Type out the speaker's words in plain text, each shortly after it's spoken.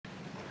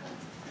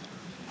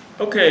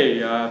Okay,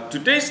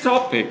 today's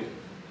topic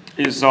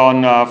is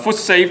on food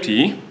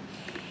safety.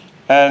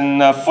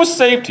 And food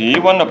safety,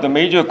 one of the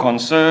major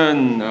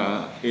concerns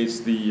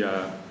is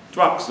the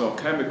drugs or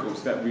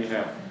chemicals that we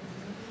have.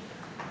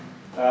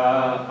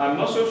 I'm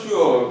not so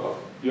sure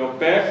your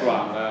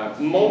background.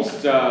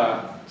 Most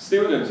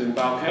students in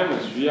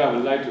biochemistry, I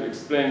would like to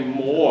explain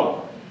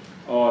more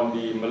on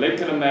the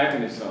molecular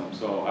mechanism.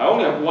 So I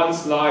only have one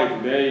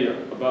slide today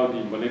about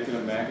the molecular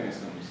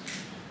mechanisms.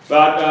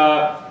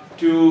 But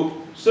to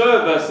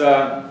serve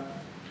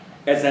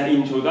as an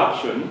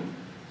introduction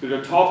to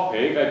the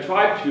topic, I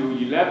try to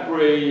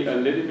elaborate a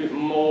little bit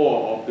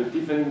more of the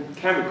different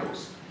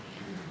chemicals.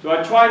 So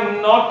I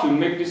try not to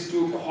make this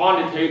too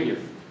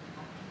quantitative.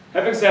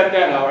 Having said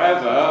that,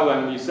 however,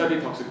 when we study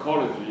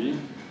toxicology,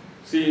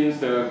 since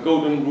the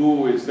golden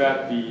rule is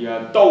that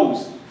the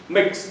dose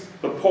makes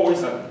the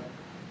poison.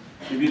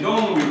 If you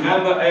don't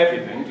remember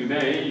everything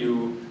today,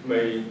 you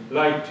may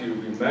like to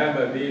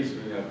remember this.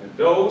 We have the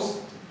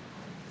dose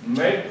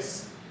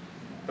makes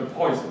the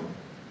poison.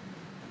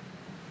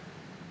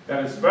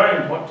 That is a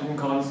very important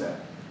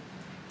concept.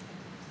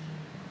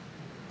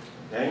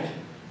 Okay?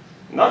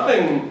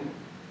 Nothing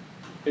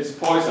is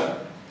poison,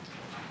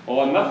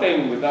 or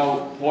nothing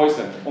without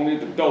poison. Only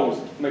the dose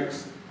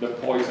makes the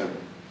poison.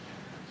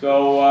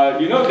 So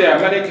you know there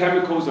are many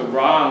chemicals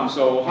around.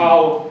 So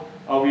how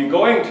are we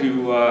going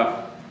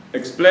to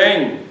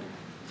explain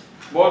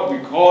what we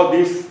call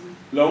this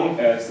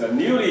known as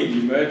newly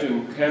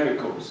emerging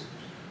chemicals?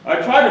 I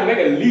try to make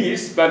a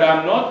list, but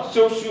I'm not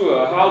so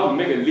sure how to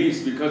make a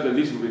list because the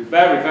list will be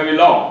very, very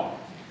long.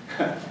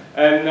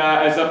 And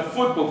as a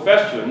food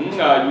profession,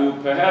 you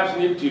perhaps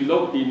need to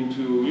look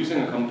into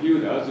using a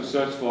computer to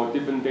search for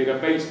different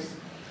databases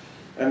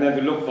and then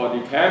to look for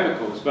the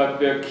chemicals. But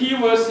the key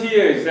words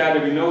here is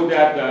that we know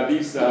that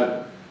these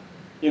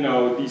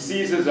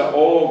diseases are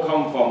all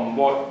come from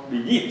what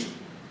we eat.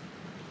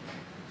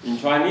 In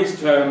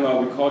Chinese term,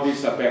 we call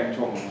this 病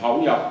從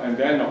口入, and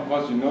then of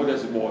course you know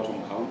there's 禍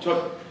從口出.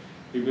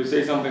 If you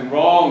say something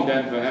wrong,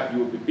 then perhaps you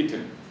will be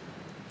bitten.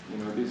 You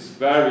know, this is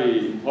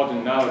very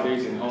important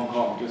nowadays in Hong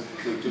Kong.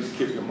 Just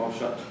keep your mouth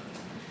shut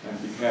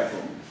and be careful.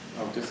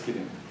 I'm just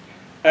kidding.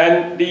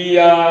 And the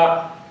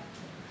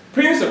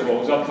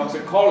principles of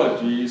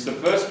toxicology is the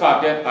first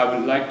part that I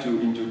would like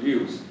to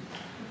introduce.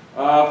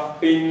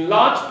 In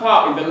large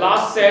part, in the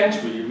last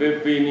century,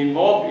 we've been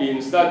involved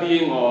in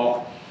studying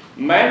or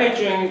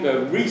managing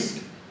the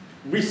risk,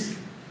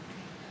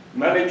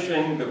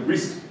 managing the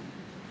risk,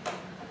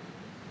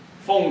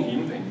 風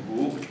險評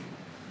估.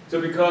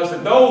 So because the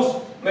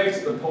dose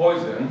makes the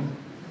poison,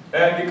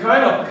 and the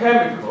kind of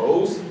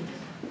chemicals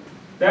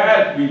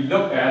that we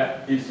look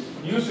at is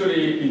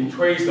usually in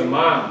trace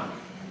amount.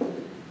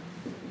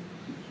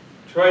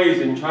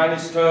 Trace in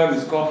Chinese term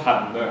is called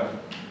含量.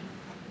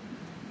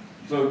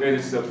 So there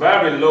is a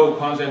very low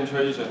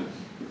concentration.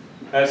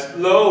 As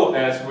low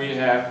as we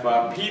have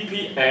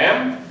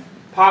ppm,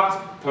 parts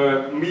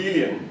per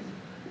million,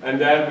 and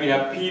then we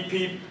have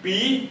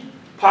ppb,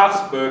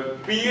 parts per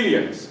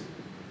billions.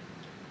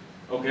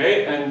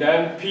 Okay, and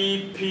then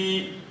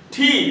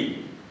ppt,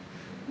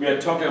 we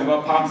are talking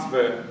about parts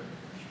per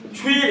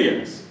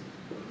trillions.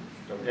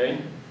 Okay,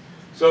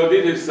 so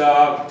this is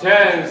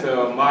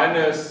 10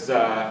 minus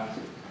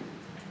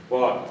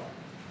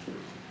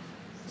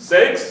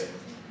 6,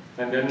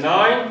 and then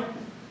 9,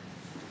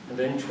 and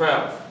then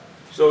 12.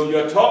 So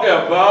you're talking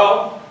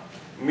about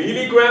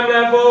milligram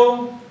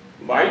level,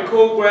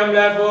 microgram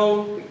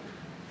level,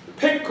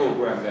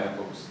 picogram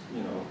levels.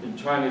 You know, in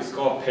Chinese it's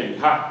called 皮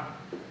克.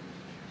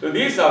 So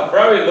these are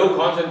very low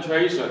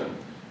concentration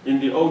in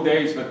the old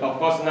days, but of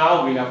course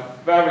now we have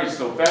very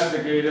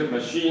sophisticated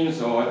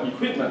machines or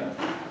equipment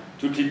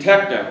to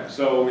detect them.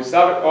 So we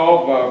started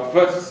off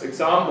first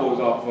examples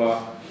of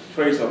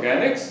trace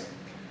organics.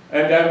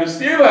 And then we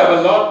still have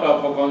a lot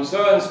of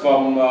concerns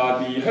from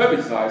the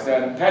herbicides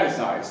and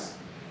pesticides.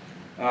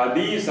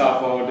 These are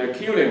for the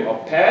killing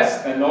of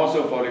pests and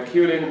also for the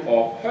killing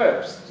of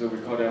herbs. So we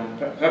call them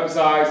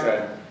herbicides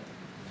and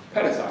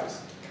pesticides.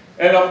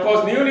 And of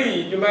course,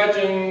 newly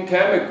emerging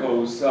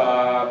chemicals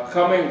are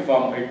coming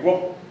from a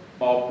group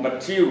of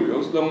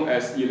materials known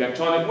as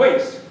electronic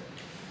waste.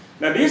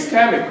 Now these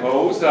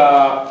chemicals,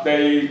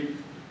 they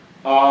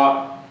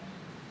are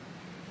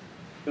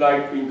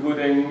like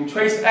including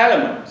trace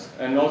elements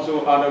and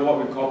also other what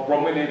we call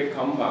brominated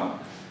compound.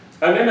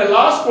 And then the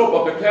last group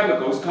of the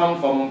chemicals come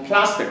from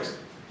plastics.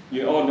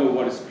 You all know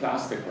what is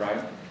plastic,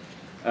 right?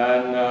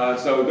 And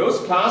so those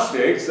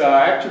plastics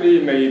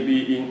actually may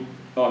be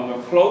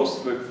on clothes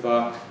with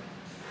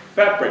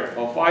fabric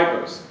or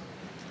fibers.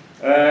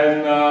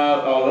 And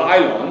or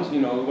nylons,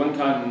 you know, one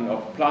kind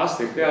of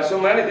plastic. There are so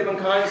many different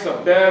kinds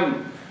of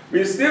them.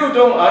 We still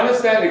don't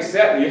understand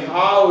exactly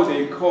how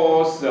they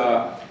cause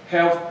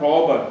health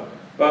problem.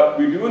 But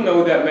we do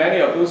know that many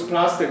of those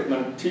plastic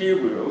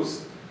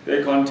materials,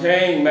 they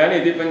contain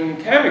many different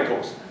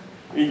chemicals,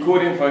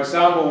 including, for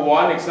example,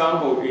 one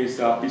example is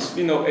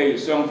bisphenol A,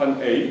 雙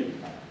酚 A,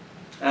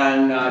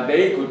 and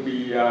they could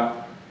be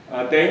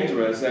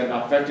dangerous and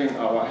affecting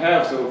our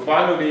health. So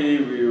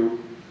finally, we'll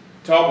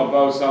talk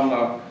about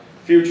some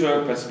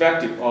future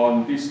perspective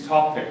on this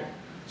topic.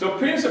 So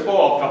principle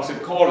of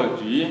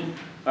toxicology,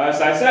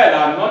 as I said,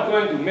 I'm not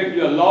going to make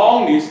you a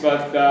long list,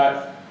 but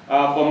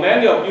for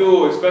many of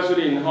you,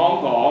 especially in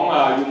Hong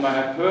Kong, you might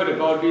have heard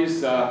about this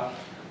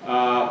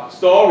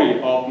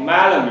story of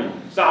melamine,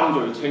 三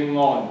聚氰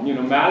胺. You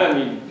know,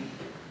 melamine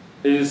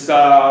is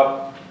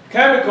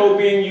chemical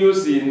being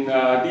used in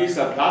these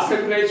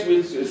plastic plates,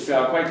 which is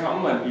quite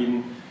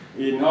common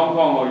in Hong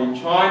Kong or in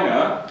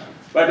China.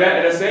 But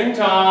then at the same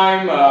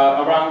time,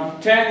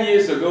 around 10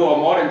 years ago or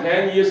more than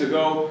 10 years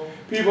ago,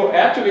 people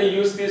actually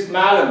use this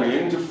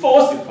melamine to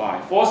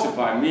falsify.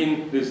 Falsify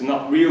means it's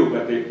not real,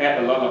 but they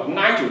add a lot of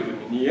nitrogen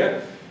in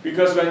here.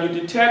 Because when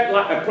you detect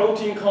like a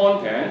protein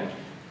content,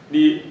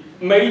 the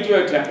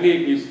major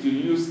technique is to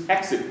use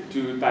acid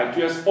to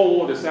digest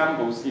all the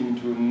samples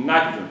into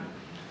nitrogen.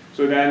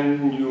 So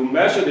then you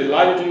measure the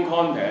nitrogen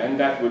content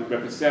that would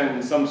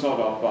represent some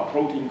sort of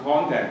protein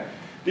content.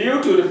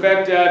 Due to the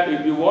fact that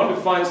if you want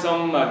to find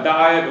some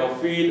diet or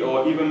feed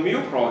or even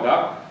milk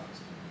product,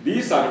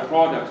 these are the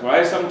products,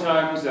 right?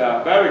 Sometimes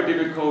very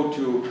difficult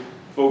to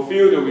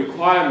fulfill the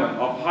requirement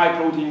of high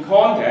protein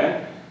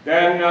content.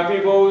 Then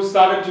people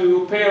started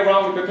to play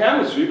around with the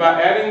chemistry by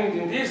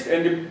adding this.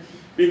 In the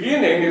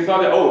beginning, they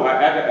thought that, oh, I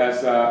added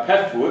as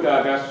pet food,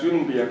 that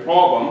shouldn't be a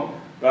problem.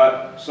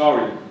 But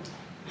sorry,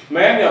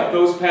 many of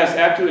those pets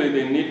actually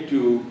they need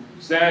to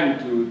send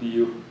to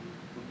the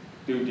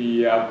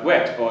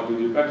vet or to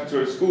the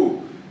veterinary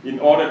school in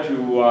order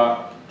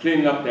to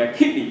clean up their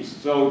kidneys.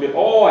 So they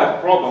all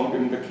have problems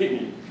in the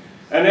kidney.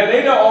 And then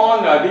later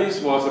on,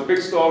 this was a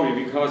big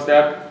story because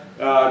that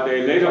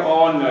they later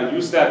on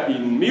used that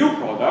in milk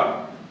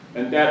product,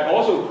 and that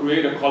also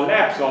created a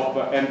collapse of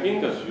an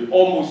industry,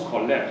 almost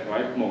collapsed,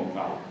 right? Mong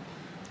Gao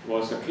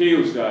was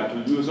accused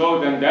to use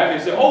all, and then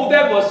they said, oh,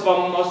 that was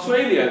from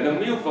Australia, the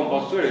milk from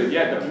Australia.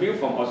 Yeah, the milk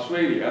from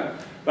Australia.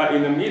 But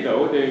in the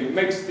middle, they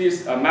mix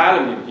this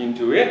melamine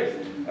into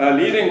it,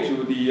 leading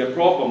to the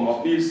problem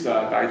of this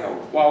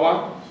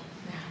wawa,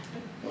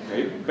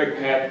 okay, big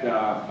head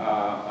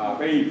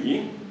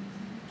baby.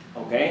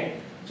 Okay,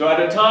 so at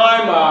the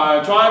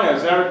time,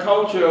 China's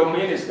agricultural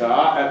minister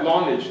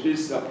acknowledged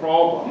this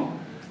problem,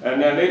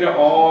 and then later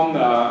on,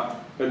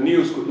 the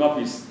news could not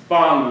be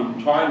found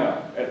in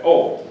China at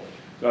all.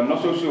 So I'm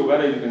not so sure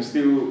whether you can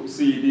still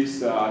see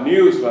this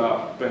news.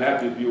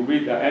 Perhaps if you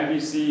read the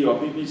NBC or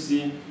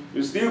BBC,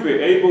 you'll still be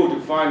able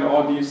to find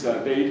all these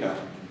data.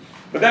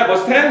 But that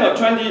was 10 or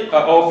 20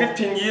 or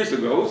 15 years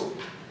ago.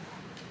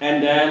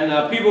 And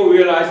then people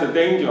realized the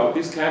danger of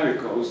these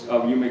chemicals.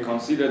 You may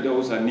consider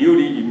those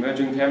newly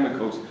emerging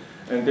chemicals,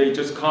 and they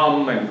just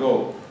come and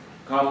go,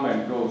 come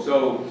and go.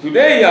 So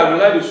today I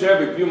would like to share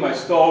with you my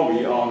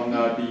story on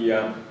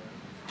the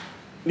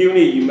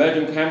newly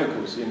emerging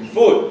chemicals in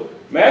food.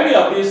 Many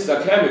of these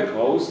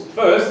chemicals,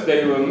 first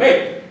they were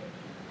made,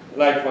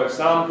 like for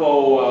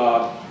example,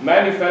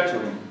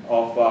 manufacturing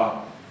of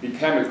the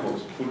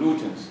chemicals,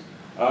 pollutants.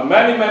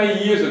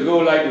 Many years ago,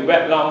 like the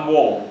Vietnam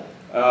War,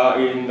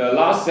 in the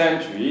last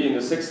century, in the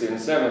 60s and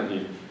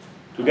 70s,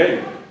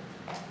 today,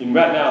 in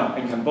Vietnam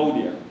and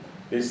Cambodia,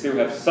 they still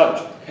have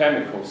such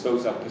chemicals.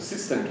 Those are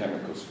persistent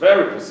chemicals,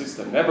 very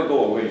persistent, never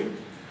go away.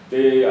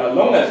 They are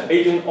known as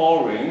Agent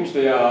Orange.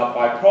 They are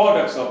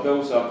byproducts of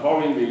those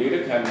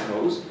chlorine-related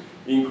chemicals,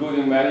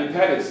 including many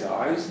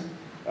pesticides.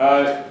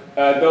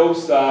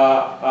 Those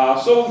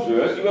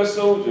soldiers, US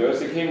soldiers,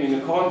 they came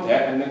into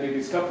contact and then they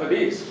discovered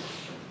this.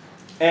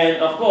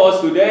 And of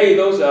course, today,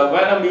 those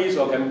Vietnamese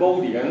or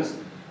Cambodians,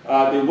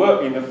 they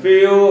work in the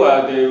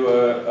field, they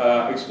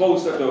were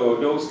exposed to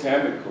those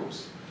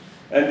chemicals.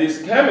 And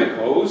these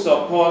chemicals,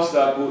 of course,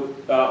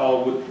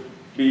 would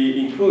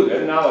be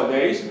included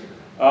nowadays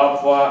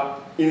for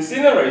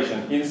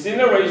incineration.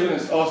 Incineration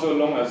is also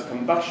known as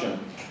combustion,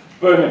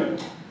 burning.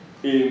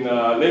 In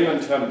layman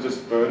terms,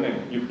 just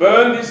burning. You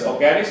burn this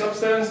organic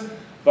substance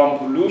from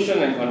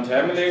pollution and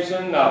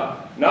contamination.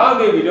 Now,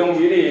 nowadays we don't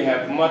really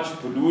have much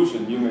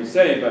pollution, you may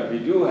say, but we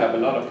do have a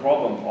lot of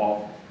problem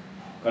of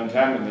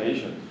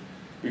contamination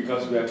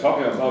because we are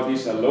talking about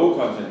these low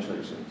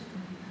concentrations.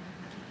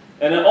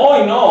 And then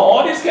all in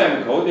all these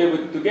chemicals, they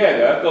would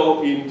together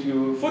go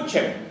into food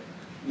chain.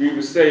 We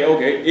would say,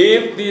 okay,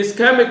 if these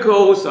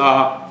chemicals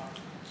are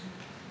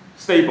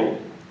stable,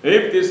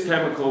 if these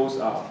chemicals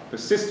are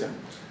persistent,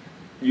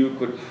 you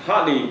could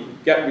hardly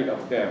get rid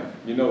of them.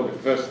 You know the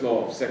first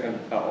law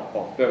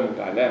of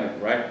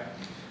thermodynamics, right?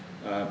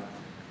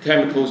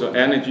 Chemicals or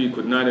energy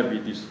could neither be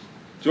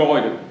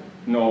destroyed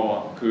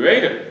nor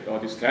created. All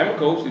these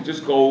chemicals, they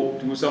just go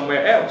to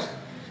somewhere else.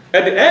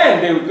 At the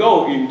end, they would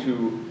go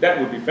into, that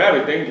would be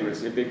very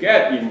dangerous. If they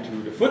get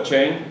into the food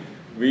chain,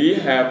 we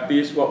have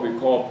this what we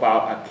call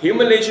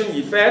bioaccumulation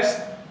effects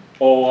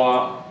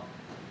or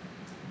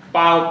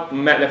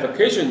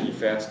biomagnification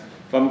effects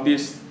from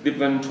these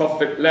different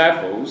trophic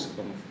levels,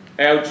 from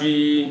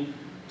algae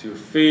to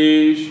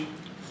fish,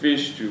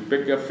 fish to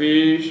bigger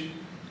fish,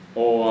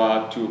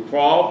 or to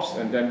crops,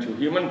 and then to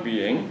human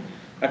being,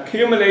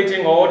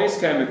 accumulating all these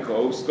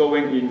chemicals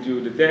going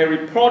into the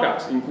dairy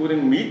products,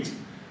 including meat,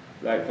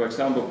 like for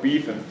example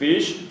beef and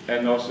fish,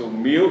 and also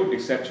milk,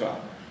 etc.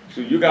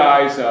 So you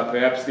guys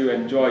perhaps still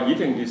enjoy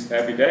eating this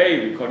every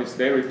day. We call this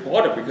dairy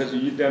product because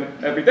you eat them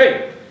every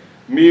day.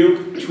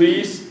 Milk,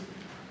 cheese,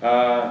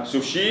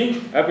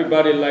 sushi.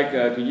 Everybody like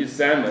to eat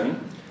salmon.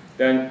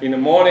 Then in the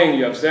morning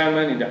you have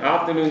salmon, in the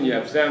afternoon you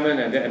have salmon,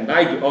 and then at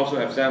night you also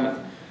have salmon.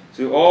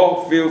 So you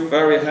all feel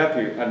very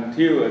happy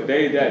until a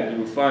day that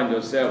you find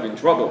yourself in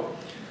trouble.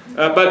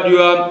 But you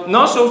are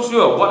not so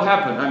sure what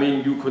happened. I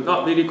mean, you could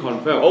not really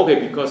confirm,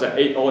 okay, because I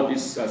ate all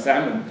this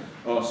salmon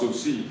or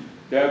sushi,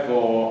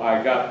 therefore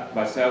I got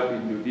myself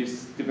into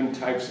these different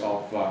types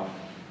of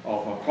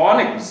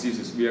chronic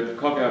diseases. We are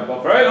talking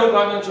about very low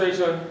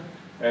concentration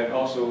and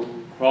also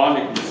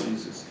chronic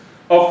diseases.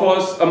 Of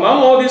course,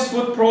 among all these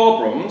food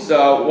problems,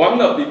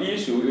 one of the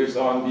issues is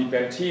on the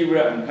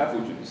bacteria and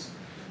pathogens.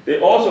 They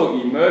also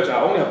emerge.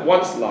 I only have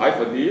one slide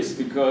for this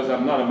because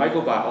I'm not a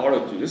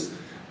microbiologist.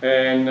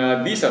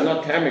 And these are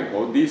not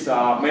chemical. These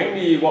are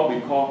mainly what we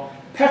call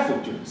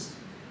pathogens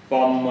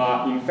from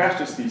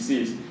infectious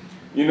disease.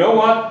 You know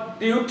what?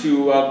 Due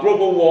to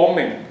global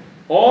warming,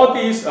 all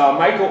these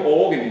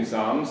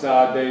microorganisms,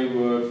 they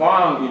were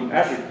found in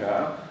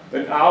Africa,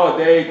 but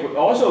nowadays could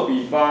also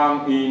be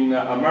found in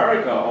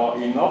America or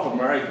in North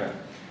America.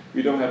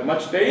 We don't have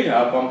much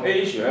data from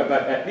Asia,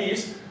 but at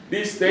least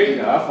this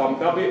data from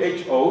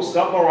WHO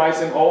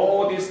summarizing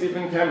all these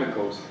different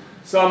chemicals.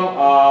 Some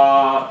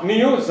are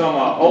new, some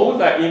are old,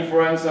 like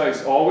influenza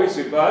is always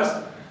with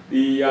us.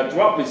 The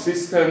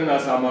drug-resistant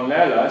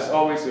salmonella is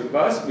always with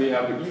us. We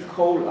have the E.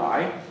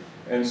 coli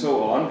and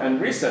so on. And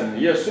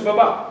recently,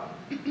 superbug,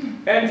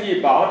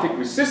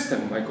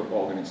 antibiotic-resistant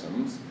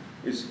microorganisms,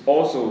 is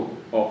also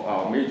of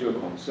our major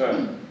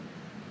concern.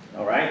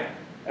 All right?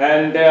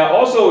 And there are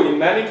also, in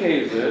many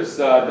cases,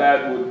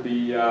 that would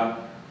be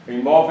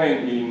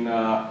involving in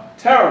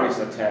terrorist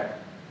attack,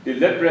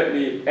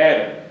 deliberately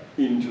added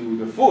into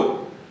the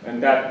food,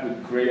 and that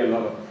would create a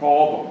lot of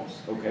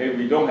problems. Okay,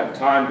 we don't have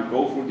time to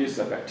go through this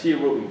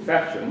bacterial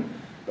infection,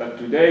 but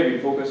today we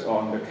focus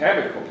on the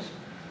chemicals.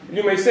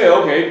 You may say,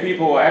 okay,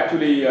 people are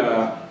actually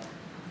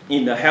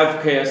in the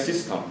healthcare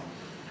system.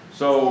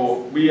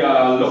 So we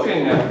are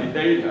looking at the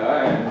data,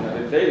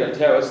 and the data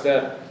tells us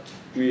that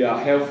we are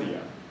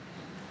healthier.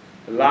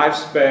 The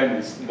lifespan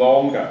is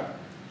longer,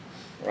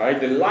 right?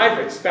 The life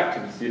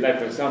expectancy, like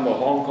for example,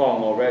 Hong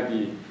Kong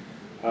already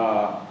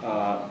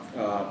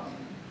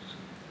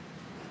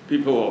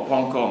people of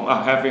Hong Kong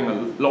are having a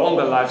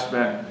longer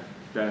lifespan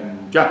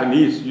than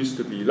Japanese used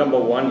to be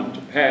 #1 in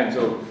Japan.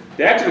 So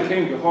they actually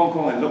came to Hong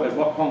Kong and looked at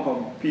what Hong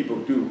Kong people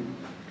do.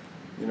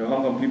 You know,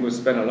 Hong Kong people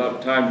spend a lot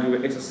of time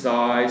doing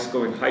exercise,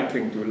 going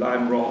hiking to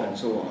Lime Rock and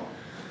so on.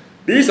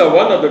 These are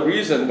one of the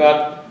reasons,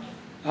 but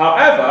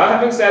however,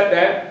 having said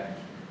that,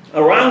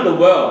 around the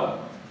world,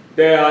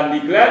 there are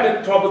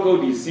neglected tropical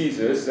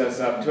diseases, as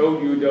I've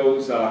told you,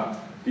 those are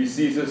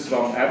diseases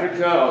from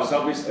Africa or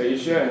Southeast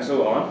Asia and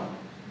so on.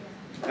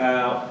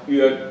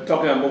 We are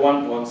talking about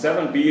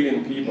 1.7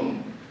 billion people.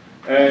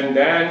 And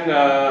then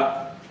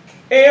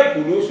air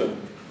pollution,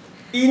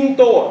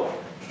 indoor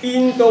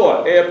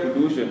air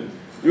pollution.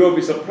 You will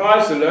be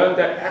surprised to learn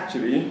that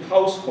actually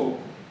household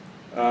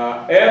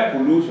air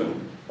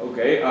pollution,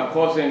 okay, are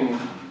causing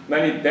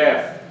many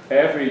deaths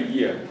every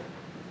year.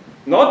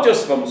 Not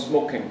just from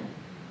smoking,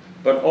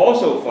 but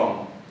also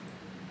from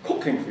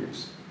cooking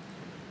fuels.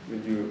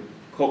 When you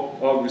cook,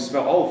 or you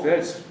smell, oh,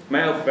 that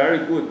smells very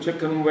good,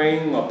 chicken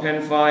wing or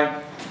pan fried,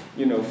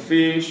 you know,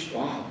 fish,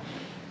 wow,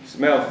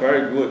 smells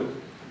very good,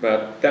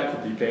 but that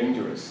could be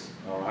dangerous,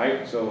 all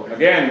right? So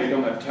again, we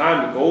don't have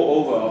time to go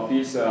over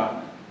these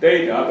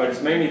data, but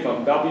it's mainly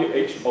from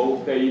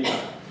WHO data.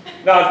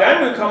 Now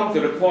then we come to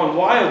the point,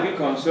 why are we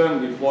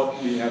concerned with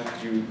what we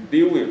have to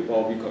deal with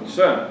or be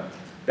concerned?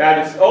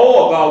 That is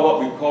all about what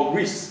we call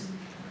risk,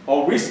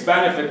 or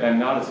risk-benefit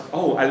analysis.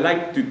 Oh, I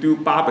like to do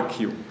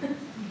barbecue.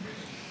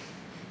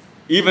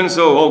 Even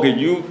so, okay,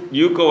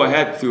 you go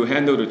ahead to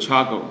handle the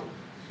charcoal.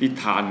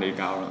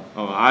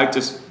 Oh, I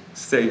just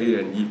stay here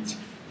and eat.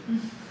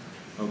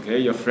 Okay,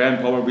 your friend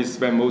probably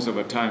spend most of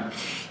the time.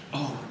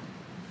 Oh,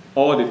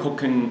 all the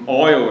cooking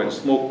oil and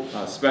smoke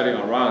spreading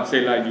around.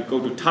 Say like you go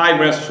to Thai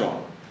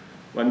restaurant.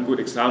 One good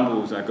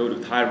example is I go to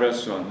Thai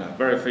restaurant, a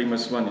very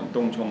famous one in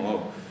Tung Chung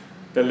Ho.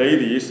 The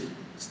ladies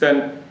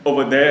stand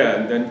over there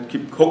and then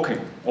keep cooking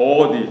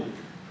all the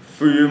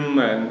fume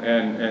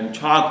and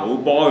charcoal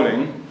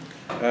boiling.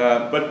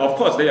 But of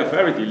course they are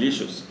very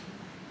delicious.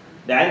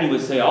 Then you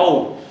would say,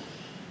 oh,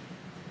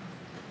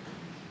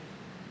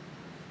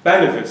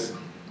 benefits.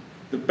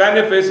 The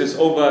benefits is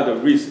over the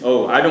risk.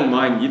 Oh, I don't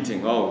mind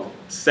eating, oh,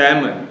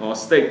 salmon or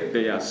steak,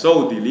 they are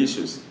so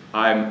delicious.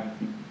 I'm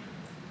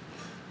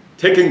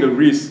taking the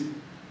risk.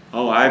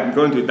 Oh, I'm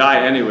going to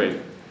die anyway.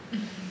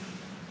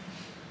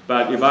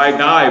 But if I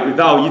die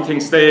without eating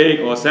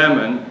steak or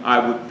salmon, I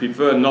would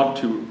prefer not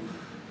to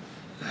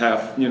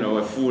have, you know,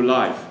 a full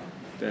life.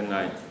 Then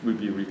I would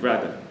be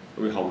regretted.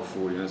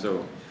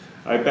 So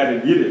I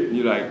better eat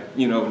it.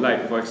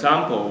 Like for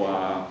example,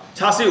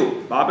 char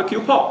siu,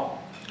 barbecue pork,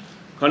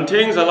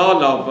 contains a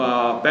lot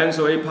of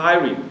benzoyl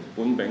pyrene.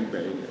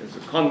 It's a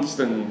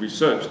constant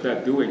research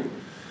they're doing.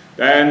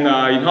 Then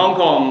in Hong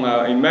Kong,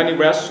 in many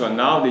restaurants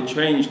now, they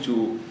change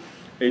to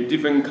a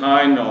different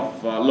kind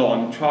of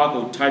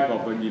non-charcoal type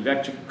of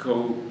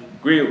electrical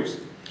grills.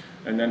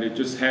 And then they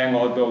just hang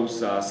all those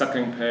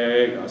sucking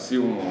pig,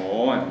 siu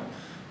mo, and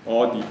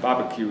all the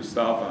barbecue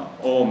stuff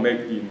all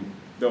made in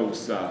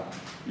those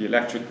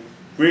electric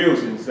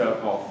grills instead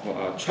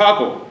of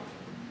charcoal.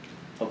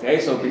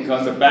 Okay, so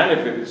because the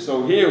benefit is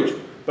so huge.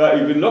 But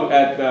if you look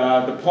at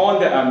the point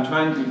that I'm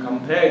trying to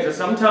compare, so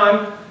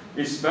sometimes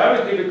it's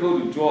very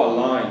difficult to draw a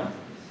line.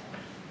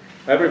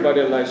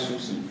 Everybody likes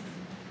sushi,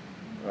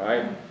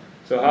 right?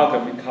 So how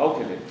can we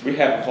calculate? We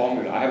have a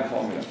formula. I have a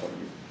formula for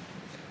you.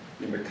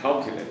 You may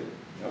calculate it,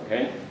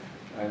 okay?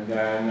 And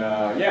then,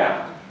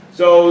 yeah.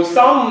 So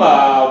some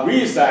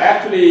risks are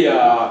actually,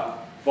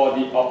 for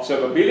the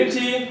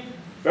observability,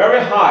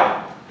 very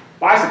high.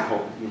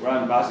 Bicycle, you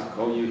run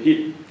bicycle, you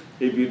hit.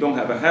 If you don't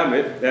have a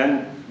helmet,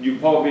 then you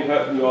probably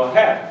hurt your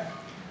head.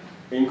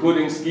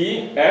 Including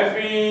ski,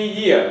 every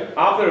year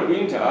after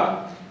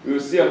winter, you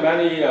see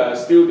many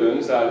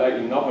students, like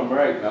in North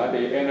America,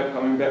 they end up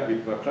coming back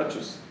with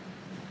crutches.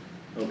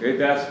 Okay,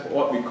 that's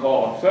what we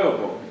call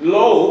observable.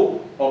 Low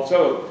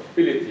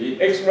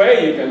observability,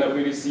 X-ray, you cannot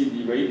really see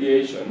the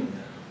radiation.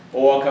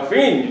 Or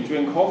caffeine, you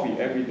drink coffee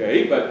every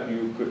day, but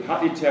you could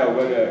hardly tell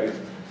whether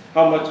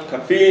how much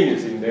caffeine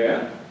is in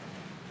there.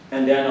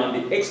 And then on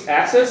the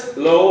x-axis,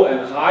 low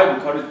and high, we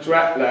call it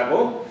drag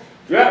level.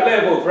 Drag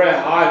level very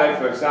high, like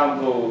for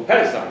example,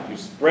 pesticide. You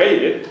spray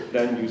it,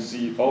 then you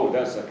see, oh,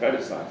 that's a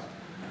pesticide.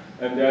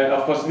 And then,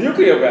 of course,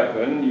 nuclear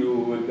weapon, you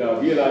would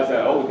realize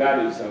that, oh, that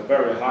is a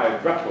very high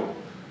threshold.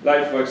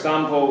 Like, for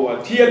example,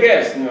 tear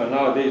gas. You know,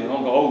 nowadays in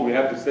Hong Kong, oh, we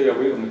have to stay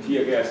away from the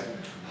tear gas.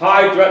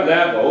 High drag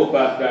level,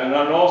 but then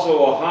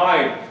also a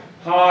high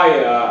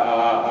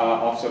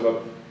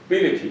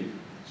observability.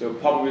 So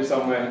probably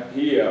somewhere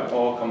here,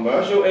 or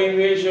commercial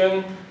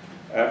aviation.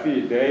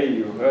 Every day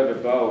you heard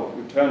about,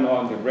 you turn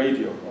on the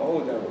radio,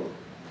 oh, there was a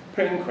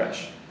plane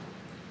crash.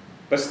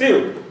 But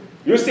still,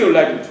 you still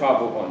like to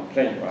travel on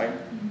plane, right?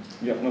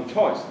 You have no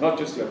choice. Not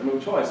just you have no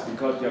choice,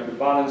 because you have to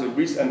balance the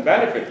risk and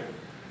benefit.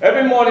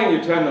 Every morning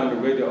you turn on the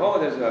radio, oh,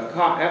 there's a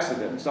car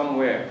accident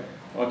somewhere,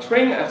 or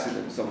train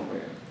accident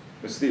somewhere.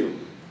 But still,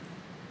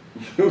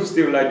 you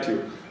still like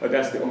to,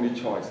 that's the only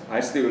choice. I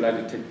still like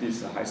to take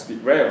this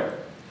high-speed rail,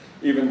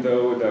 even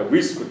though the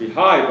risk could be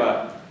high,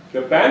 but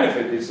the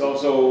benefit is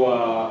also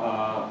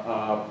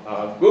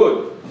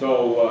good.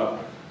 So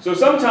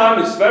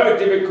sometimes it's very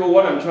difficult,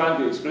 what I'm trying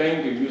to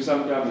explain to you,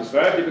 sometimes it's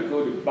very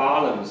difficult to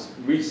balance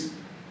risk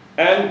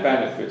and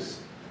benefits.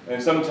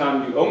 And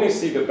sometimes you only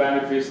see the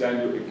benefits and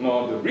you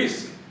ignore the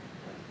risk.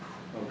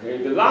 Okay,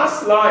 the last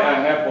slide I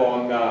have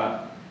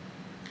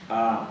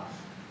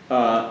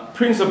on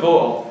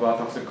principle of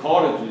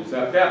toxicology is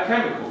that there are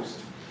chemicals.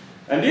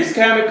 And these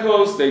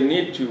chemicals, they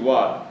need to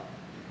what?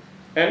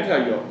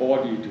 Enter your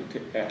body to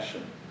take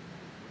action.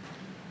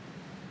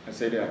 I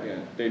say that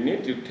again. They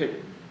need to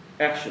take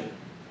action.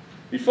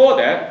 Before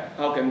that,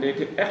 how can they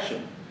take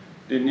action?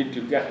 They need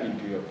to get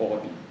into your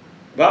body.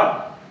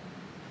 But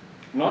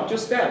not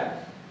just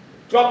that.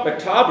 Drug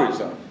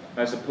metabolism.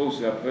 I suppose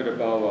you have heard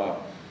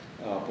about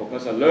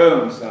Professor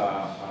Leung's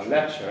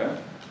lecture.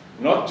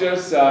 Not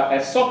just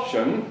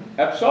absorption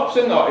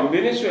or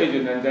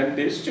administration and then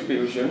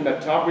distribution,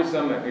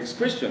 metabolism and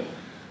excretion.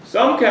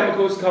 Some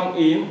chemicals come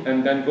in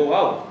and then go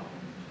out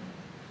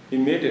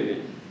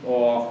immediately,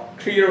 or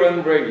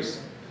clearance rates.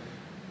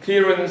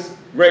 Clearance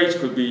rates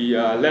could be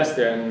less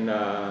than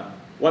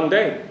 1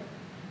 day.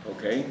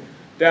 Okay,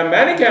 there are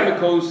many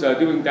chemicals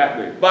doing that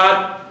way.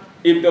 But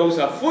if those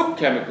are food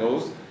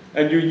chemicals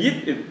and you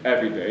eat it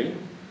every day,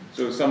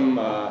 so some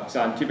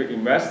scientific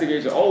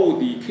investigation, oh,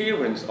 the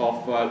clearance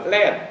of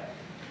lead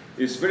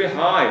is very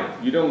high.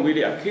 You don't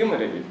really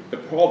accumulate it. The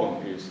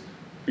problem is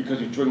because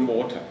you drink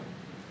water.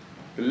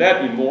 The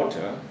lead in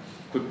water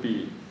could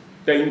be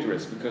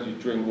dangerous because you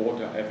drink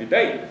water every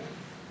day.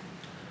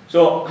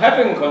 So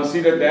having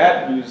considered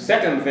that, the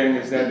second thing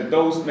is that the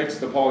dose makes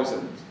the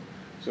poison.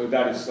 So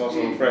that is also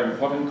a very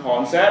important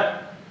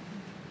concept.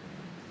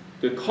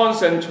 The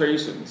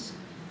concentrations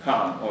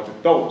count, or the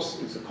dose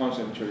is the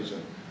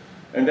concentration.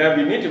 And then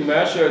we need to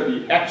measure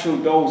the actual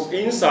dose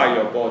inside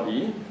your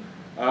body.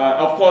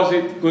 Of course,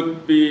 it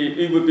would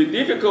be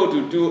difficult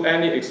to do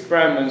any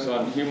experiments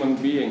on human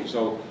beings.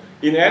 So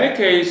in any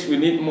case, we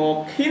need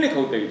more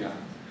clinical data.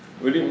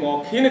 We need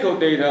more clinical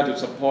data to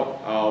support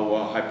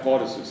our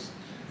hypothesis.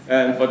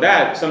 And for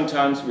that,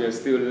 sometimes we are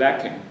still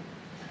lacking.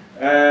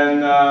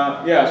 And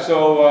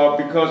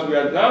because we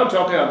are now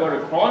talking about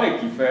the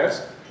chronic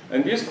effects,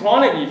 and these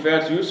chronic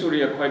effects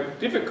usually are quite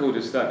difficult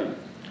to study.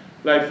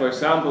 Like, for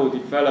example,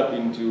 develop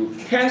into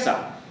cancer.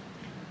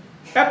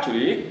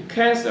 Actually,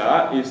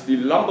 cancer is the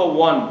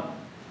 #1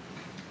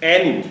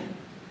 enemy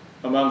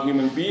among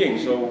human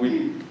beings. So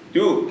we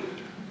do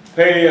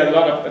pay a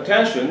lot of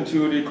attention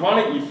to the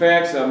chronic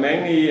effects,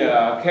 mainly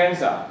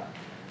cancer.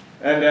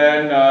 And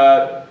then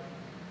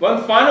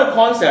one final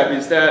concept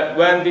is that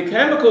when the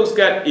chemicals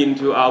get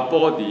into our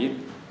body,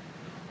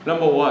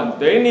 Number one,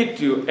 they need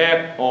to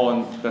act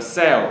on the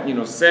cell. You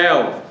know,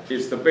 cell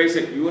is the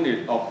basic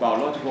unit of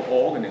biological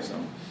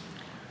organism.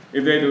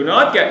 If they do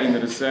not get into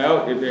the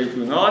cell, if they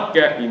do not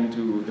get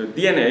into the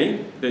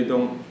DNA, they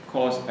don't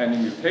cause any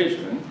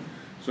mutation,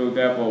 so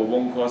therefore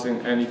won't causing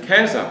any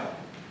cancer.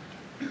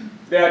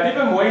 There are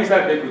different ways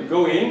that they could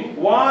go in.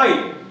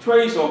 Why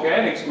trace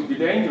organics could be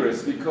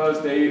dangerous?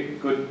 Because they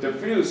could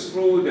diffuse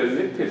through the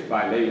lipid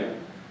bilayer.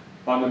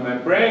 On the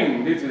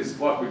membrane, this is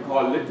what we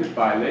call lipid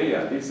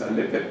bilayer. These are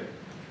lipid.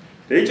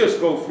 They just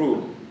go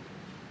through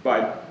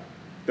by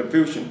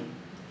diffusion.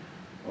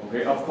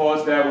 Okay, of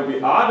course, there will be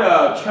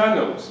other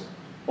channels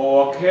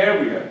or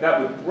carrier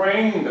that would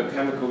bring the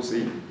chemicals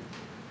in.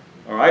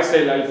 All right,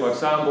 say like for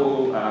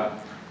example,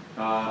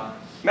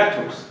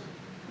 metals,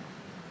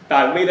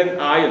 divalent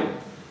iron,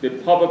 they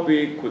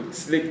probably could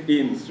slip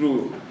in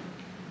through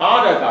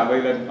other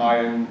divalent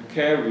iron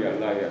carrier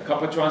like a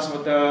copper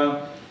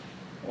transporter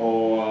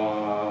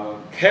or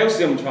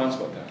calcium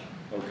transporter.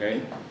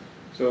 Okay,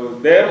 so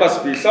there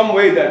must be some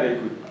way that they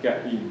could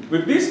get in.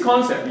 With this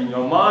concept in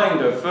your mind,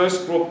 the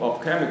first group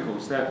of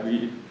chemicals that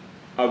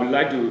I would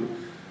like to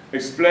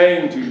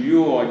explain to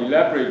you or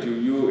elaborate to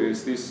you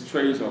is these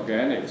trace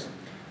organics.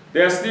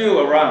 They are still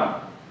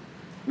around.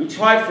 We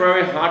try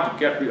very hard to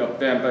get rid of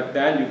them, but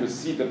then you will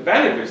see the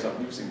benefits of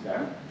using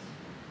them.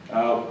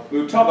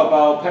 We'll talk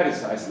about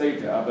pesticides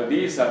later, but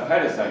these are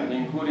pesticides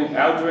including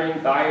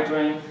aldrin,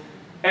 dioxin,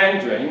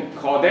 andrin,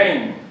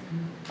 cordane,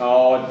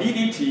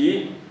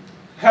 DDT,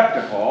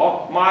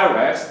 heptachlor,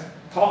 Mirex,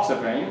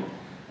 toxaphene,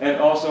 and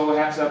also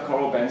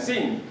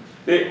hexachlorobenzene.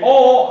 They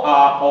all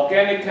are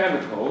organic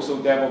chemicals,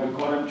 so therefore we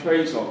call them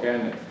trace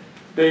organic.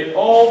 They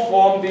all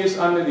form this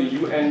under the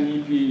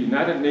UNEP,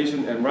 United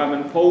Nations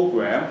Environment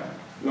Program,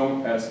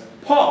 known as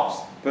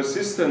POPs,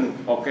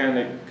 persistent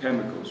organic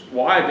chemicals.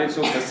 Why are they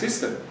so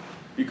persistent?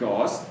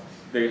 Because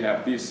they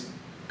have this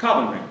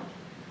carbon ring,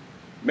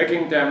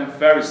 making them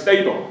very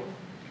stable.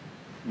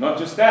 Not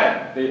just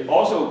that, they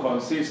also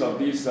consist of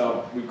these,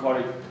 we call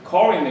it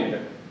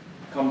chlorinated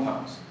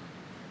compounds.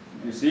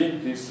 You see,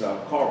 this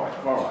chloride,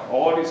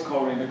 all these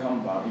chlorinated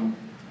compounds,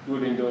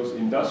 including those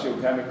industrial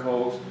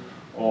chemicals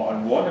or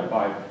unwanted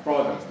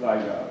byproducts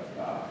like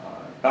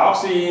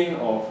dioxin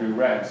or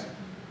furans.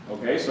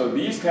 Okay, so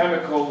these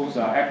chemicals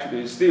are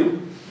actually still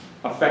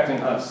affecting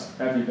us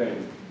every day.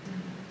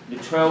 The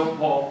 12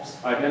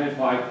 POPs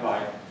identified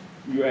by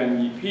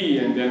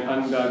UNEP and then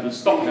under the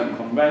Stockholm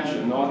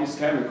Convention, all these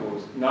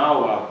chemicals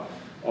now are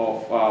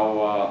of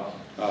our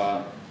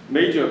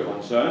major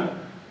concern.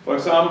 For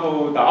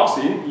example,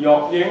 dioxin,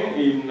 dioxin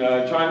in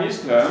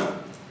Chinese term,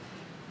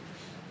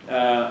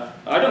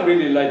 I don't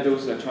really like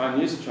those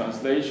Chinese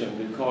translation.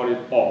 They call it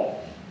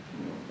all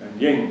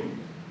and yin.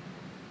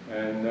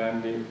 And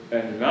then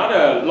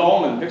another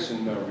Longman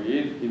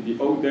dictionary in the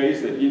old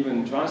days, they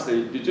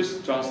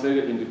just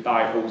translated into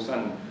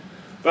dioxin.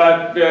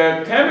 But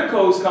the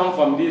chemicals come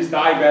from this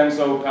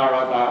dibenzo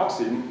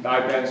paradioxin.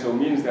 Dibenzo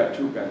means there are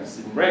two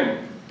benzene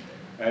ring.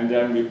 And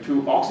then with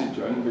two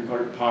oxygen, we call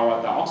it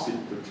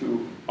paradioxin, the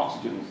two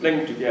oxygens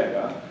linked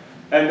together.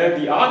 And then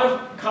the other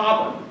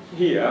carbon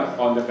here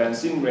on the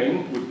benzene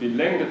ring would be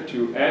linked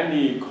to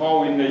any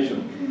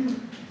chlorination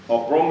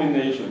or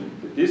bromination.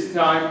 This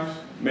time,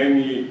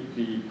 mainly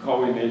the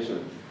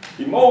chlorination.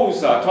 The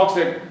most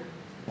toxic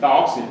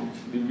dioxin,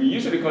 we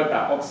usually call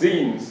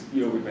dioxins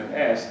here with an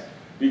S,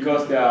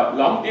 because there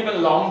are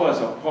different numbers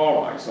of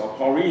chlorides or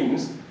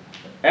chlorines.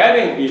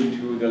 Adding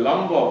into the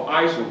number of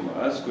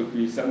isomers could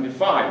be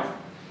 75.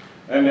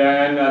 And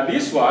then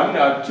this one,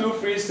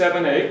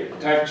 2378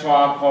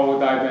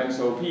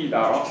 tetrachlorodibenzo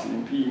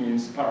P-dioxin, P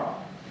means para,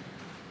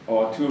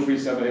 or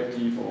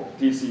 2378T for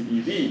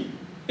TCDD,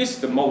 is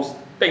the most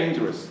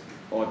dangerous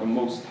or the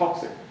most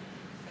toxic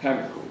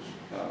chemicals.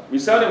 We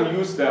seldom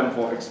use them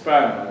for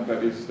experiment,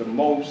 but it's the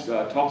most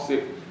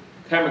toxic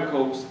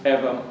chemicals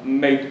ever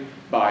made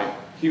by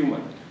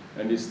human.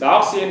 And this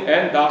dioxin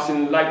and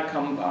dioxin-like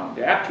compound,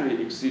 they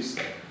actually exist,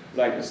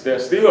 like they're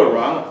still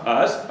around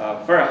us,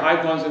 very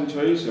high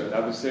concentration, I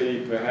would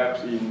say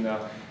perhaps in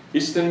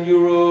Eastern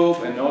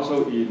Europe and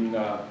also in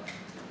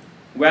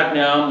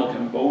Vietnam or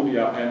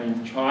Cambodia and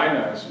in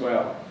China as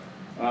well.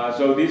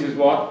 So this is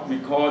what we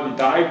call the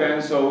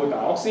dibenzo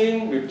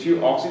dioxin with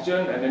two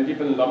oxygen and then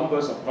different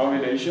numbers of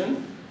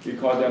chlorination. We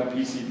call them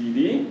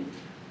PCBD.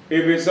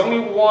 If it's only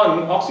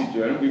one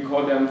oxygen, we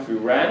call them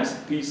furans,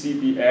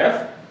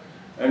 PCBF.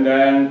 And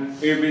then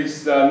if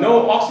it's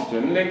no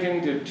oxygen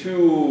linking to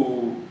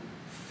two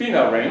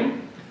phenyl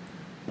ring,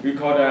 we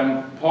call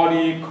them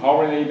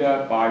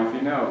polychlorinated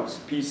biphenyls,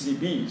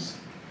 PCBs,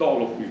 多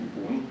氯原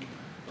本.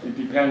 It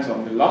depends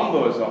on the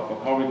numbers of the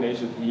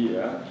chlorination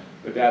here.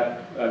 But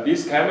that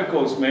these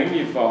chemicals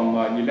mainly from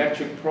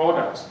electric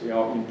products,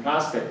 in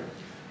plastic,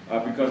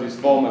 because it's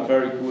form a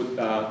very good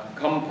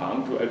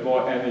compound to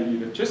avoid any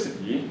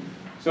electricity.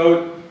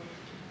 So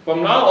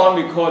from now on,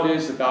 we call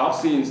this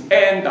dioxins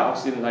and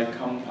dioxin-like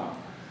compound.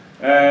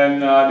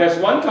 And there's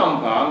one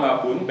compound,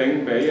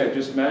 I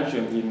just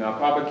mentioned in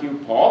barbecue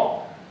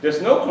pork,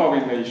 There's no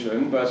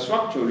coordination, but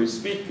structurally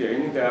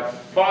speaking, there are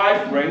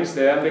 5 rings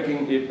there,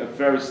 making it a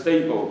very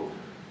stable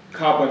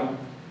carbon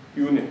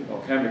unit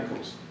or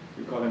chemicals.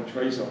 We call them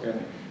trace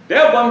organic. They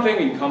have one thing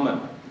in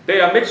common. They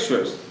are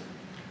mixtures.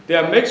 They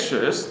are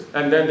mixtures,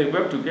 and then they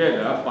work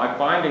together by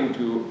binding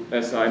to,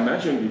 as I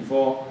mentioned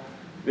before,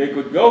 they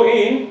could go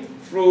in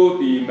through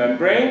the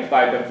membrane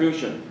by the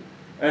fusion.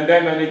 And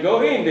then when they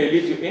go in, they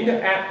need to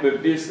interact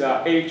with this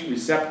H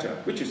receptor,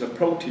 which is a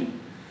protein.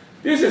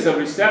 This is a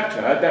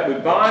receptor that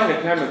would bind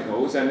the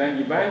chemicals, and then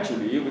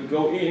eventually it would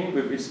go in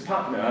with its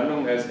partner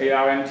known as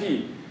ARNT,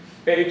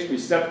 H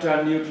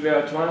receptor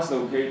nuclear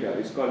translocator.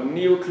 It's called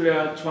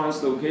nuclear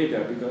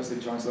translocator because they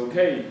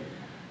translocate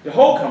the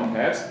whole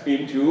complex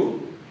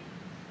into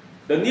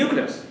the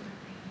nucleus.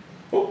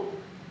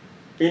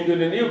 Into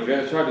the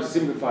nucleus, try to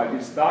simplify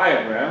this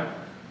diagram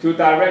to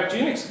direct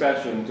gene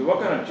expression. To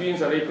what kind of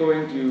genes are they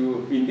going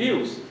to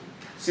induce?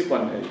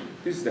 CYP1A.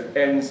 This is the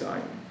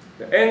enzyme.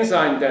 The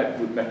enzyme that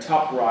would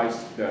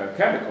metabolize the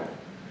chemical,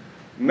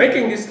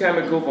 making this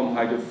chemical from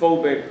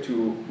hydrophobic to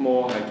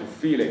more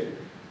hydrophilic.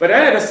 But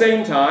then at the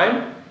same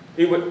time,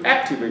 it would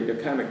activate the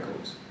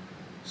chemicals.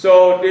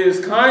 So it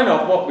is kind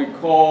of what we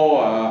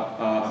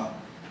call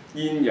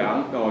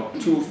yin-yang or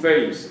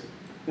two-phase.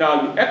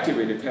 Now you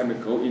activate the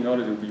chemical in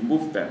order to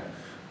remove them.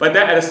 But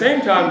then at the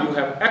same time, you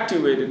have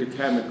activated the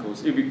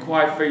chemicals. It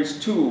requires phase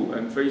 2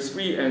 and phase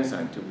 3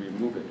 enzyme to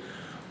remove it.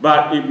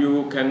 But if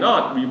you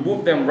cannot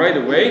remove them right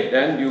away,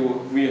 then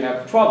we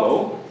have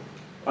trouble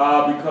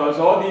because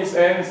all these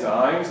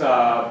enzymes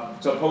are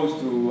supposed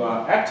to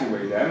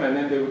activate them, and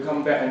then they will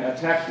come back and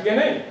attack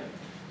DNA.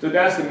 So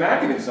that's the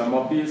mechanism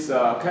of these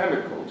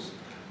chemicals.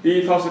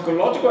 The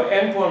toxicological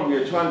endpoint we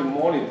are trying to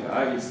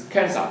monitor is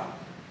cancer.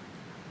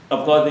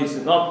 Of course, this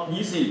is not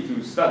easy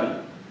to study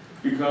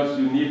because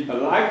you need a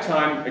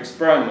lifetime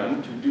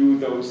experiment to do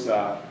those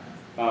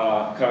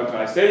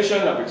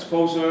characterization of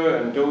exposure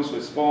and dose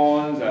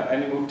response,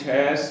 animal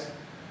tests.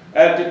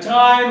 At the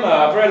time,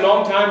 a very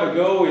long time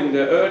ago in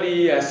the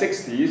early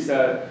 60s,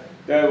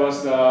 there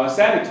was a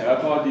senator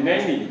called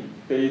Delaney.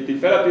 They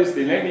developed this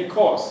Delaney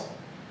course.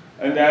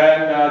 And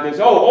then they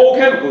said, oh, all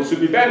chemicals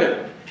should be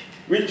banned,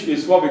 which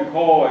is what we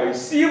call a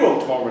zero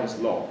tolerance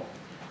law.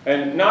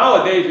 And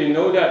nowadays we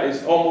know that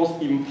it's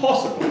almost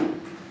impossible.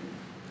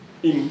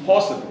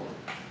 Impossible,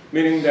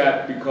 meaning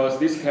that because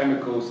these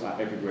chemicals are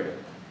everywhere.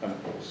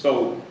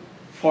 So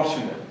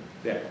fortunate,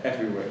 they're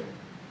everywhere.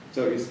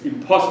 So it's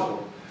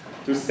impossible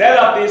to set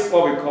up this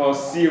what we call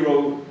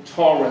zero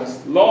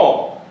tolerance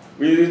law.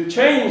 We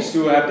change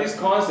to have this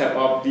concept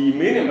of de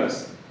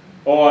minimis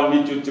or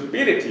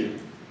negligibility.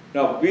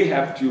 Now we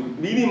have to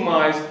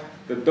minimize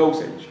the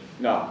dosage.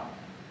 Now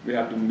we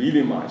have to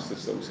minimize the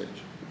dosage.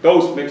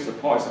 Dose makes the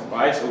poison,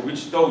 right? So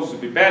which dose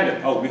should be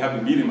banned? Oh, we have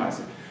to minimize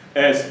it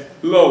as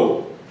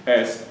low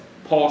as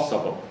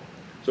possible.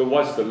 So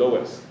what's the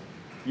lowest?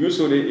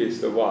 Usually it's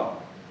the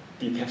what?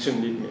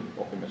 Detection limit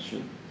of the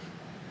machine.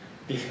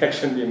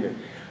 Detection limit.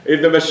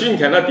 If the machine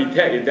cannot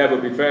detect it, that will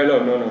be very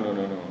low.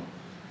 No.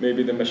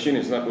 Maybe the machine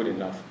is not good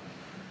enough.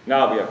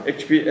 Now we have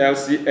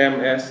HPLC,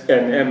 MS,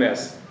 and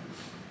MS.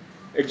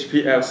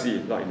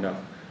 HPLC, not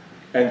enough.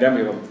 And then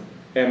we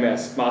have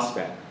MS, mass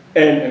spec,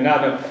 and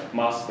another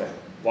mass spec.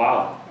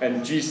 Wow.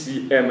 And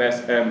GC,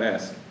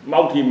 MS,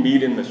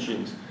 multi-million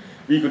machines.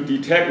 We could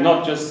detect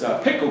not just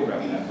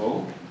picogram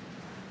level,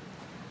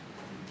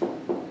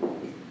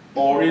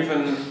 or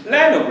even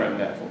nanogram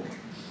level,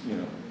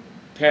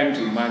 10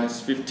 to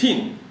minus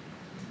 15,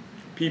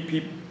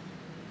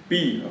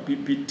 ppb or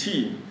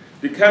ppt.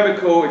 The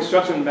chemical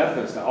extraction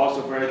methods are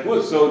also very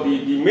good. So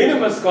the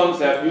minimus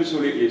concept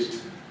usually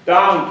is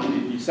down to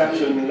the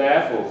deception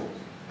level.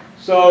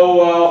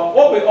 So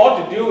what we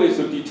ought to do is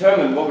to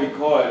determine what we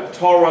call a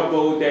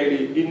tolerable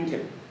daily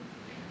intake.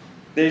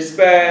 They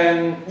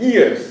spend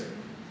years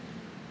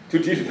to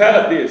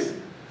develop this.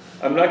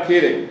 I'm not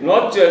kidding.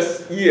 Not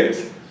just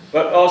years,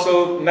 but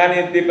also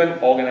many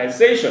different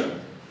organizations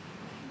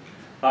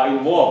are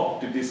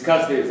involved to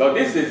discuss this. So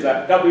this is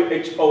a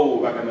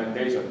WHO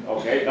recommendation,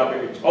 okay,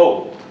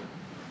 WHO.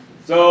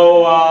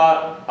 So,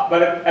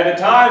 but at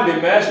the time they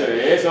measure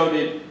it, so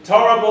the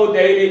tolerable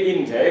daily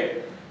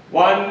intake,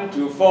 1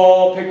 to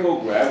 4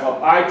 picogram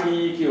of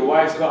ITEQ.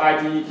 Why it's called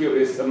ITEQ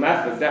is the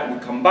method that we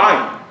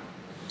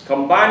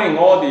combining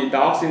all the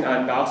dioxin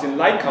and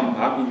dioxin-like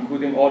compound,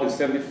 including all the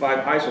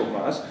 75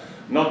 isomers,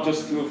 not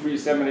just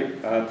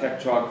 2,3-70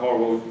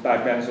 tetrachloro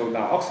dibenzoyl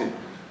dioxin,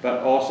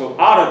 but also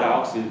other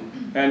dioxin,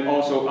 and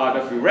also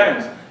other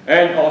furans,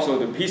 and also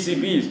the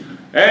PCBs,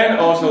 and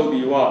also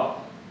the what?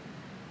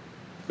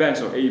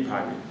 Benzoyl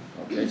A-pyrene.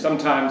 Okay,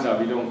 sometimes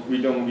we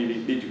don't really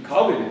need to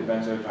calculate the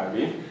benzoyl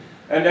pyrene,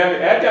 and then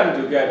we add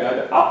them together.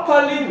 The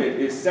upper limit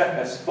is set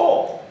as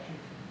 4.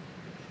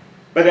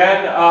 But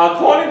then,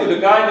 according to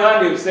the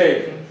guideline, they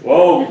say,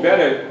 whoa, we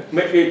better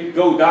make it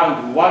go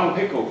down to 1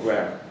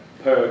 picogram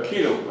per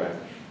kilogram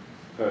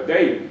per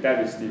day.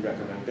 That is the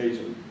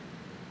recommendation.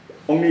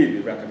 Only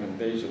the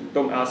recommendation.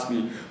 Don't ask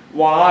me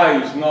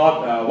why it's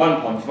not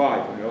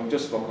 1.5.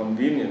 Just for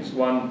convenience,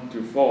 1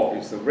 to 4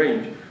 is the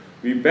range.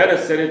 we better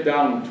set it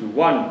down to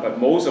 1, but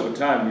most of the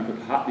time we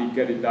could hardly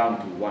get it down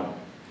to 1.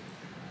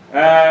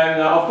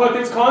 And of course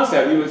this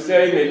concept you would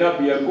say may not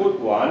be a good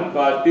one,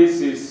 but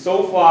this is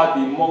so far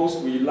the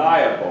most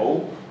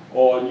reliable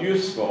or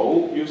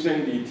useful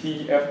using the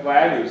TEF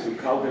values to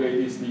calculate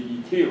this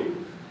DEQ.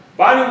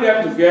 Binding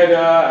them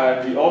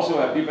together, we also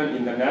have given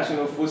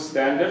international food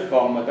standard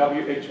from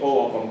WHO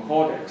or from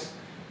Codex.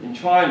 In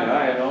China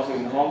and also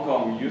in Hong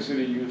Kong, we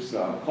usually use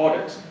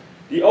Codex.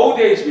 The old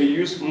days we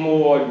used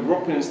more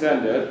European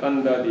standard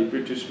under the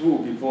British rule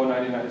before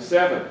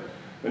 1997.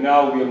 But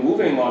now we are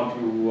moving on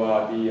to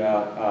the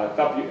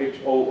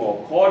WHO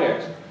or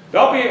Codex.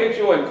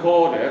 WHO and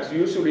Codex,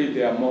 usually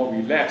they are more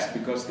relaxed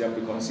because they have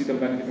to consider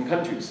many different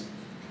countries.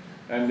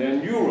 And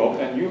then Europe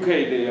and UK,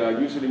 they are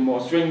usually more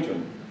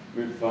stringent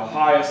with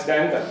higher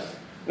standards.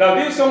 Now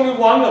this is only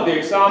one of the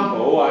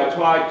examples. I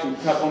tried to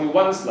cut only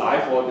one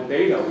slide for the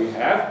data we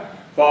have.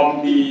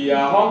 From the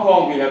Hong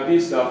Kong, we have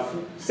this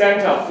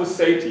Center of Food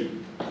Safety.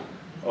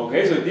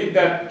 Okay, so did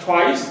that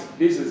twice.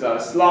 This is a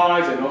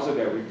slide and also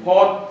their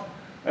report.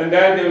 And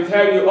then they will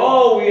tell you,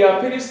 oh, we are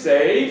pretty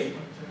safe.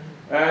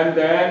 And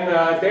then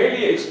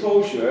daily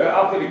exposure,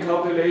 after the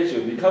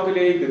calculation, we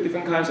calculate the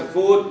different kinds of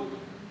food.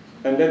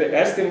 And then they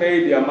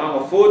estimate the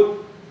amount of food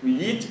we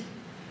eat.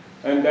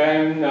 And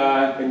then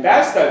in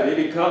that study,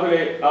 they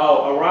calculate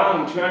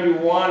around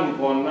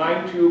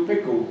 21.92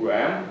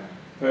 picogram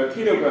per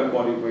kilogram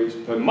body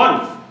weight per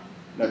month.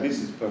 Now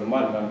this is per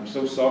month. I'm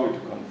so sorry to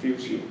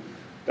confuse you.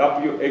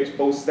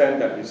 WHO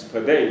standard is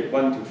per day,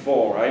 1 to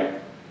 4,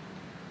 right?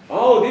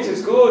 Oh, this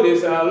is good.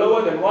 It's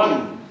lower than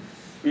 1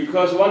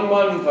 because 1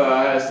 month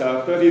has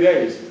 30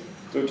 days.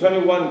 So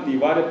 21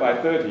 divided by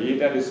 30,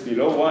 that is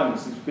below 1.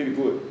 This is pretty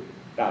good.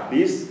 Now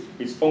this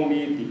is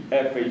only the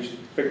average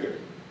figure.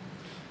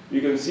 You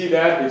can see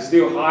that it's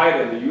still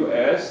higher than the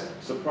US,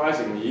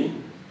 surprisingly.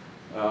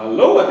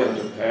 Lower than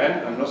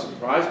Japan, I'm not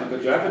surprised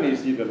because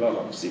Japanese eat a lot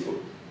of seafood.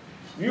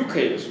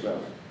 UK as well,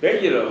 they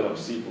eat a lot of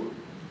seafood.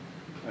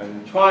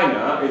 And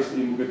China is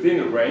within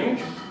a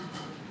range.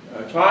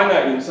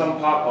 China in some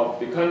part of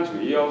the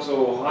country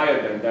also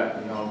higher than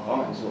that in Hong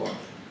Kong and so on.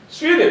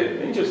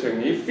 Sweden,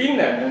 interestingly,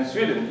 Finland and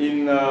Sweden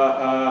in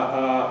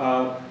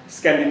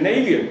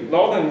Scandinavian,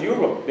 Northern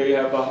Europe, they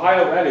have a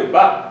higher value.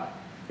 But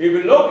if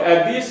we look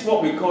at this,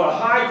 what we call a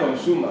high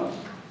consumer,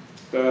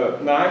 the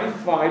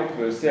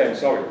 95%,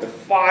 sorry, the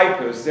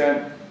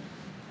 5%,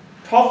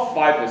 top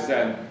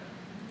 5%,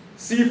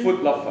 seafood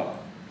lover,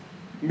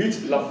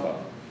 meat lover,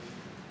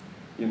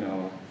 you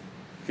know,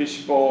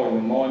 fish ball in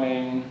the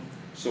morning,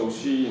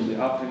 sushi in the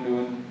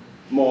afternoon,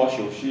 more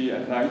sushi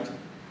at night.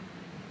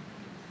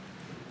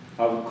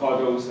 I would call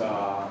those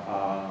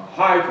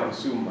high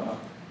consumer,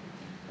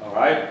 all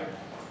right?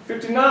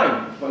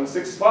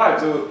 59.65,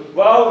 so,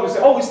 well, we say,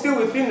 oh, we're still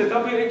within the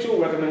WHO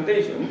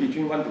recommendation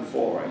between 1 to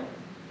 4, right?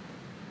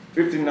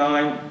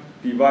 59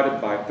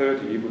 divided by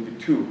 30 would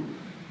be 2,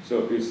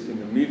 so it's in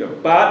the middle.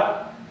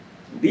 But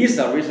these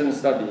are recent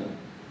studies.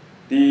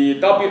 The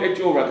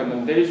WHO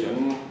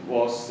recommendation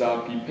was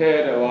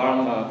prepared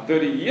around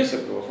 30 years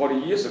ago, 40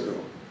 years ago.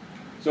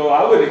 So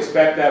I would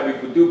expect that we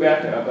could do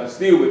better, but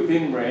still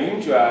within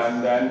range.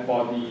 And then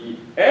for the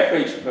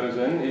average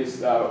person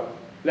is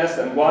less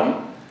than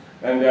 1.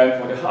 And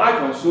then for the high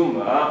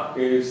consumer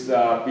is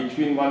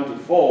between 1 to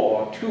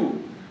 4 or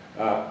 2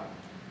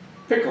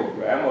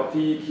 picogram or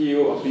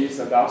TEQ of these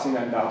dioxin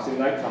and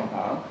dioxin-like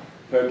compound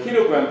per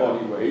kilogram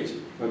body weight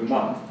per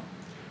month.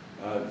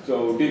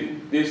 So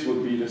this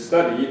would be the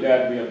study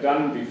that we have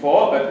done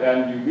before, but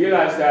then you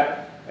realize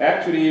that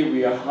actually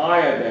we are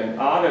higher than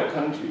other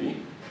countries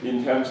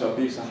in terms of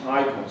this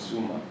high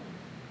consumer.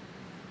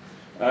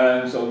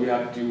 And so we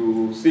have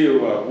to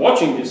still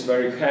watching this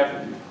very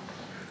carefully.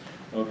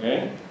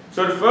 Okay?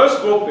 So the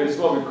first group is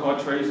what we call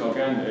trace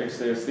organics.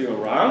 They're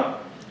still around.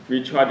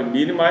 We try to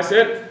minimize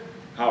it.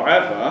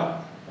 However,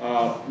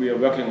 we are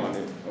working on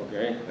it.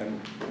 Okay?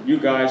 And you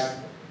guys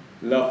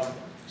love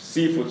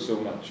seafood so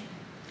much.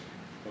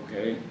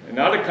 Okay?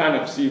 Another kind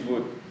of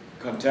seafood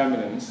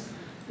contaminants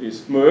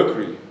is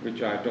mercury,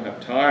 which I don't have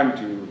time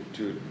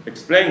to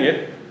explain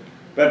it.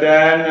 But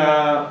then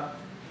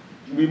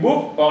we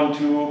move on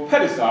to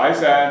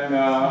pesticides and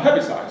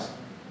herbicides.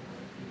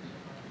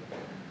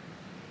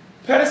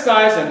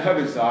 Pesticides and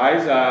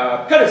herbicides.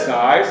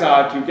 Pesticides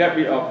are to get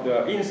rid of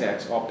the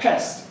insects or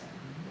pests,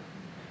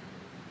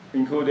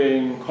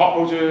 including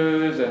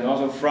cockroaches and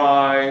also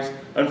flies.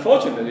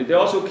 Unfortunately, they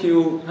also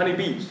kill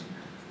honeybees.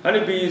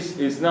 Honeybees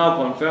is now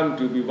confirmed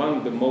to be one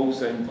of the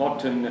most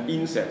important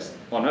insects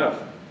on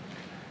Earth.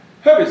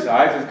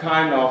 Herbicides is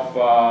kind of